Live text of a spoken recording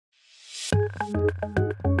Hello,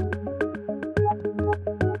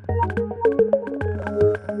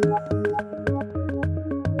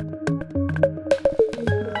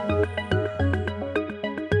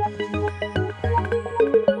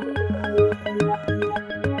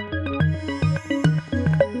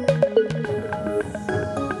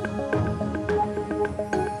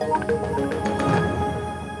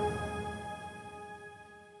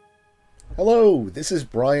 this is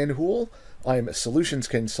Brian Houle. I'm a solutions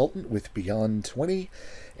consultant with Beyond 20,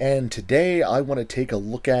 and today I want to take a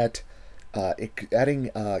look at adding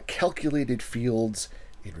calculated fields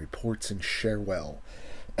in reports in Cherwell.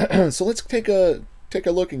 So let's take a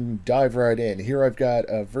look and dive right in. Here I've got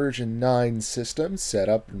a version 9 system set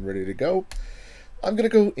up and ready to go. I'm going to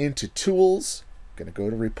go into Tools, going to go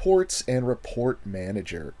to Reports and Report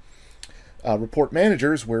Manager. Report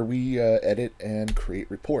Manager is where we edit and create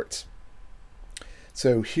reports.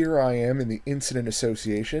 So here I am in the Incident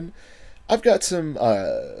Association. I've got some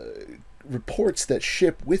reports that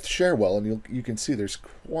ship with Cherwell, and you can see there's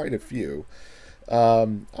quite a few.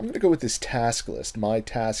 I'm going to go with this task list, my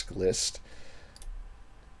task list,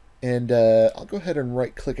 and I'll go ahead and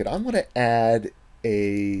right-click it. I'm going to add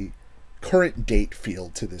a current date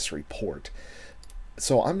field to this report.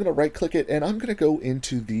 So I'm going to right-click it, and I'm going to go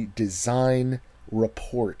into the Design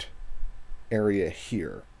Report area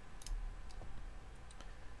here.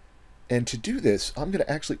 And to do this, I'm going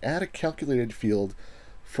to actually add a calculated field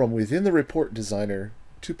from within the report designer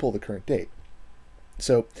to pull the current date.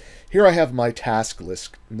 So here I have my task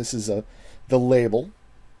list, and this is the label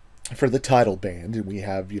for the title band, and we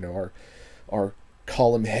have our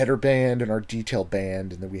column header band and our detail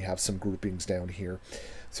band, and then we have some groupings down here.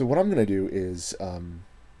 So what I'm going to do is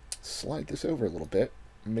slide this over a little bit,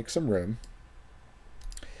 make some room.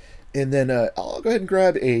 And then I'll go ahead and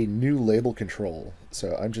grab a new label control.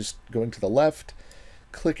 So I'm just going to the left,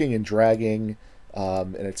 clicking and dragging,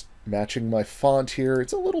 and it's matching my font here.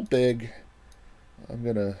 It's a little big. I'm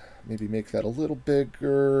going to maybe make that a little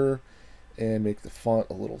bigger and make the font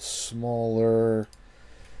a little smaller.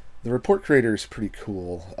 The report creator is pretty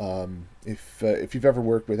cool. If you've ever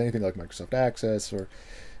worked with anything like Microsoft Access or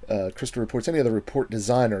Crystal Reports, any other report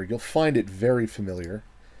designer, you'll find it very familiar.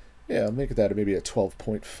 Yeah, I'll make that maybe a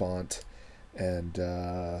 12-point font, and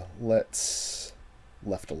let's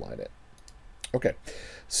left align it. Okay,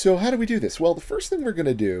 so how do we do this? Well, the first thing we're going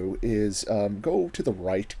to do is go to the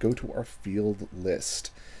right, go to our field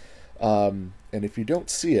list. And if you don't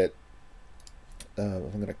see it,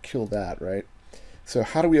 I'm going to kill that, right? So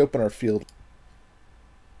how do we open our field?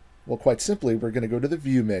 Well, quite simply, we're going to go to the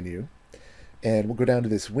View menu, and we'll go down to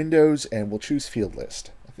this Windows, and we'll choose Field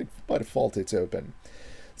List. I think by default it's open.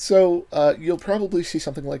 So you'll probably see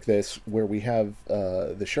something like this, where we have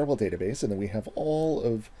the Cherwell database, and then we have all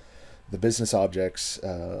of the business objects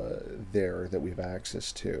there that we have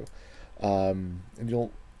access to. And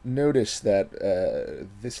you'll notice that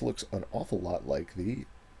this looks an awful lot like the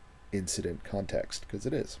incident context, because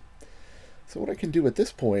it is. So what I can do at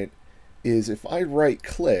this point is, if I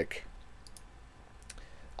right-click,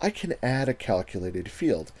 I can add a calculated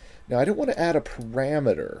field. Now, I don't want to add a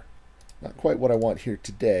parameter. Not quite what I want here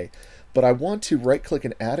today, but I want to right-click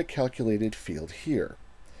and add a calculated field here.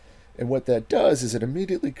 And what that does is it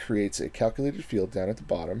immediately creates a calculated field down at the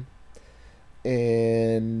bottom.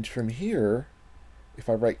 And from here, if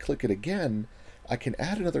I right-click it again, I can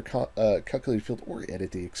add another calculated field or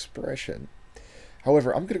edit the expression.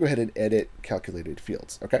 However, I'm going to go ahead and edit calculated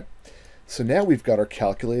fields. Okay, so now we've got our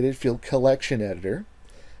calculated field collection editor,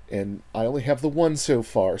 and I only have the one so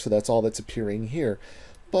far, so that's all that's appearing here.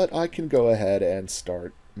 But I can go ahead and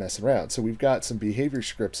start messing around. So we've got some behavior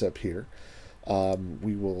scripts up here.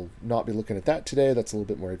 We will not be looking at that today. That's a little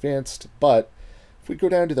bit more advanced. But if we go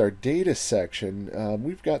down to our data section,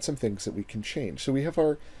 we've got some things that we can change. So we have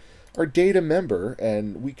our data member,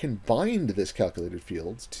 and we can bind this calculated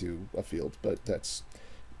field to a field, but that's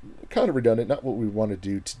kind of redundant, not what we want to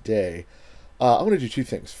do today. I want to do two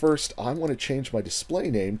things. First, I want to change my display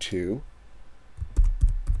name to,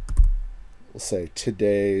 we'll say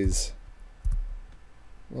today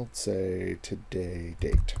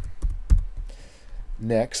date.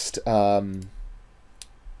 Next, I'm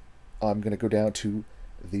going to go down to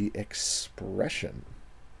the expression.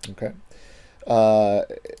 Okay,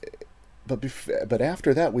 but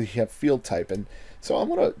after that we have field type, and so I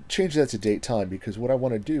want to change that to DateTime, because what I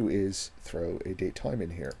want to do is throw a DateTime in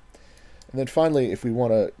here. And then finally, if we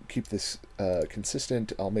want to keep this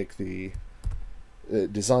consistent, I'll make the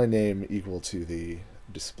design name equal to the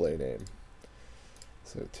display name.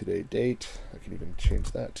 So today date, I can even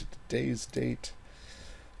change that to today's date,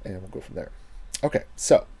 and we'll go from there. Okay,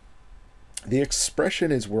 so The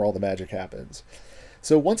expression is where all the magic happens.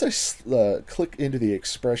 So once I click into the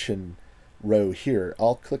expression row here,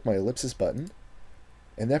 I'll click my ellipsis button,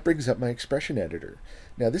 and that brings up my expression editor.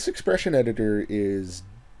 Now this expression editor is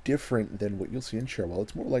different than what you'll see in Cherwell.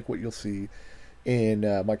 It's more like what you'll see in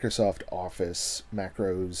Microsoft Office,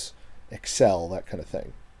 macros, Excel, that kind of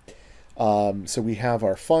thing. So we have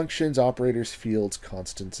our functions, operators, fields,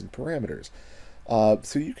 constants, and parameters.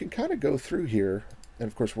 So you can kind of go through here, and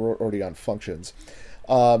of course we're already on functions.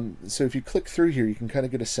 So if you click through here, you can kind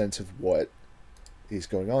of get a sense of what is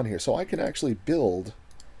going on here. So I can actually build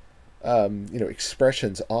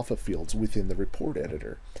expressions off of fields within the report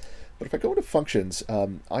editor. But if I go into functions,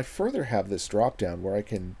 I further have this drop down where I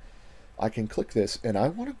can click this, and I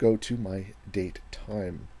want to go to my date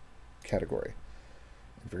time category.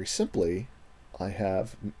 And very simply, I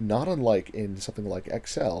have, not unlike in something like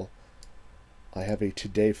Excel, I have a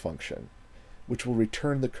today function, which will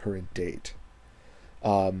return the current date.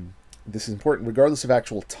 This is important. Regardless of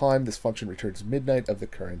actual time, this function returns midnight of the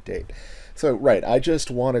current date. So, right, I just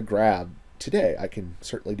want to grab today. I can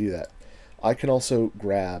certainly do that. I can also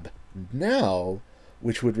grab now,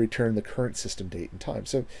 which would return the current system date and time.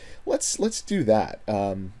 So let's do that.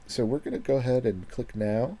 So we're going to go ahead and click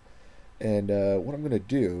now. And what I'm going to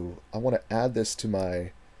do, I want to add this to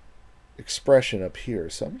my expression up here.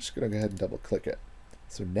 So I'm just going to go ahead and double click it.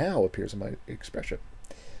 So now appears in my expression.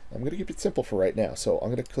 I'm going to keep it simple for right now. So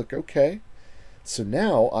I'm going to click OK. So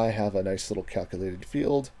now I have a nice little calculated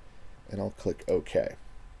field, and I'll click OK.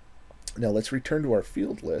 Now let's return to our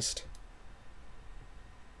field list.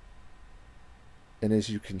 And as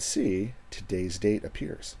you can see, today's date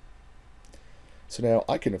appears. So now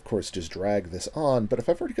I can, of course, just drag this on, but if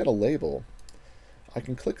I've already got a label, I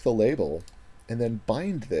can click the label and then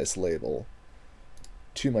bind this label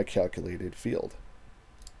to my calculated field.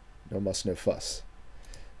 No muss, no fuss.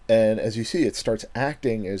 And as you see, it starts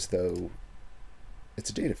acting as though it's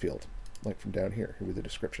a data field, like from down here with the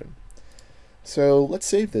description. So let's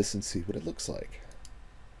save this and see what it looks like.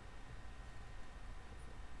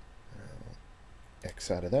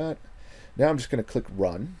 X out of that. Now I'm just going to click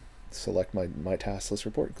Run, select my task list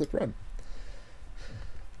report, and click Run.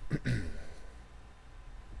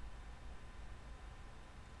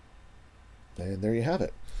 And there you have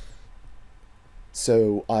it.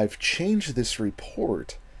 So I've changed this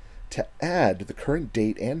report to add the current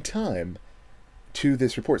date and time to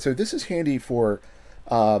this report. So this is handy for,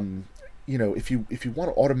 if you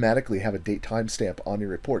want to automatically have a date timestamp on your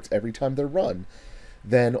reports every time they're run,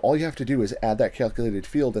 then all you have to do is add that calculated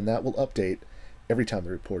field, and that will update every time the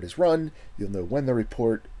report is run. You'll know when the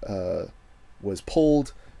report was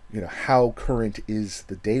pulled, how current is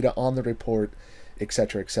the data on the report,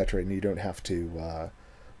 etc., etc., and you don't have to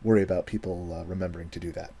worry about people remembering to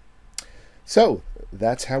do that. So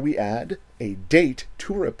that's how we add a date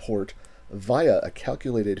to a report via a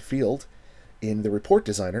calculated field in the Report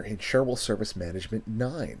Designer in Cherwell Service Management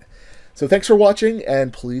 9. So thanks for watching,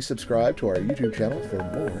 and please subscribe to our YouTube channel for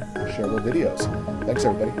more Cherwell videos. Thanks,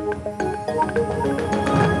 everybody.